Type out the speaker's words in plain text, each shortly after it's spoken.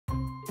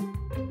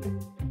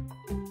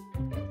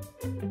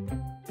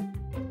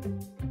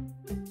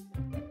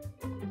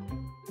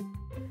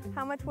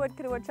How much wood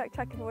could a woodchuck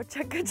chuck if a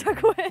woodchuck could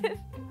chuck wood?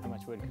 How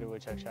much wood could a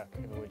woodchuck chuck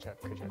if a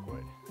woodchuck could chuck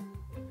wood?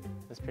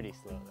 That's pretty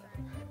slow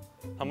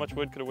though. How much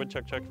wood could a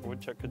woodchuck chuck if a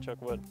woodchuck could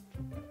chuck wood?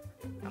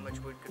 How much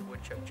wood could a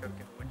woodchuck chuck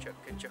if a woodchuck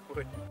could chuck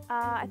wood?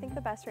 I think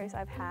the best race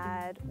I've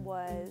had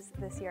was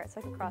this year at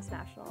Cyclist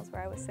Nationals,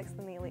 where I was 6th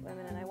in the elite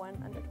women and I won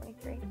under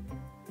 23.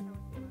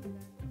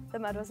 The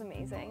mud was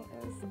amazing.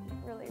 It was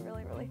really,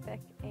 really, really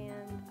thick,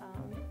 and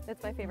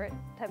it's my favorite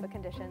type of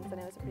conditions, and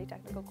it was a pretty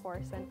technical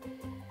course, and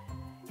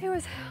it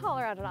was all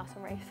around an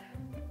awesome race.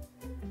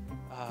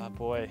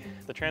 Boy,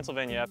 the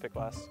Transylvania Epic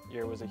last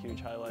year was a huge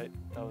highlight.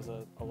 That was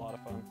a lot of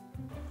fun.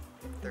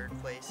 3rd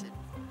place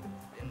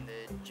in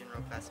the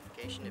general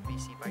classification at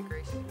BC bike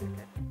race.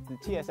 Okay. The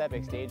TS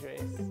Epic stage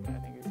race, I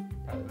think, is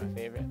probably my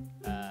favorite.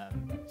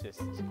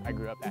 I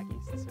grew up back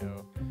east,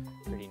 so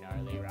pretty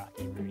gnarly,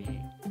 rocky,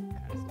 rooty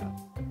kind of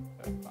stuff.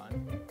 But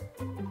fun.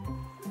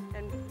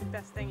 And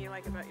best thing you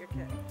like about your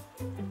kit?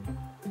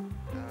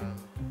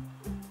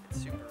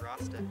 It's super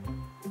Rasta,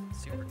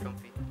 super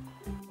comfy.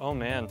 Oh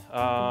man,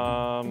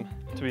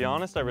 to be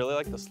honest, I really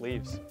like the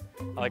sleeves.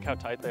 I like how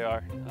tight they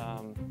are.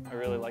 I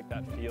really like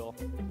that feel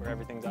where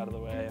everything's out of the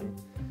way and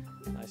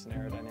nice and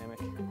aerodynamic.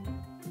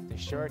 The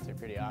shorts are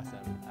pretty awesome.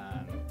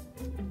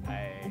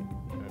 I'm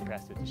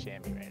impressed with the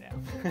chamois right now.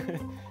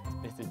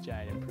 It's a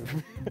giant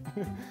improvement.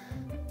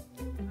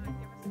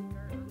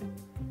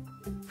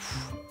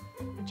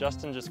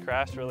 Justin just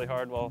crashed really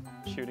hard while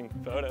shooting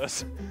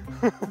photos.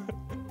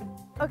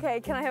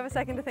 Okay, can I have a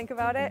second to think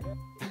about it?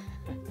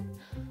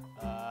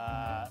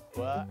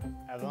 Well,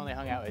 I've only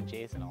hung out with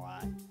Jason a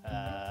lot.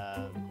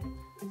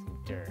 Some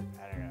dirt,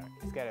 I don't know.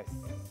 He's got a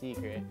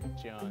secret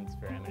Jones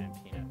for M&M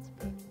peanuts,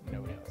 but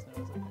nobody else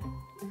knows,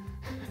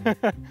 I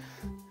think.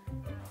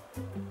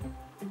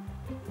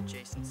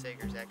 Jason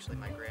Sager's actually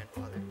my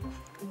grandfather.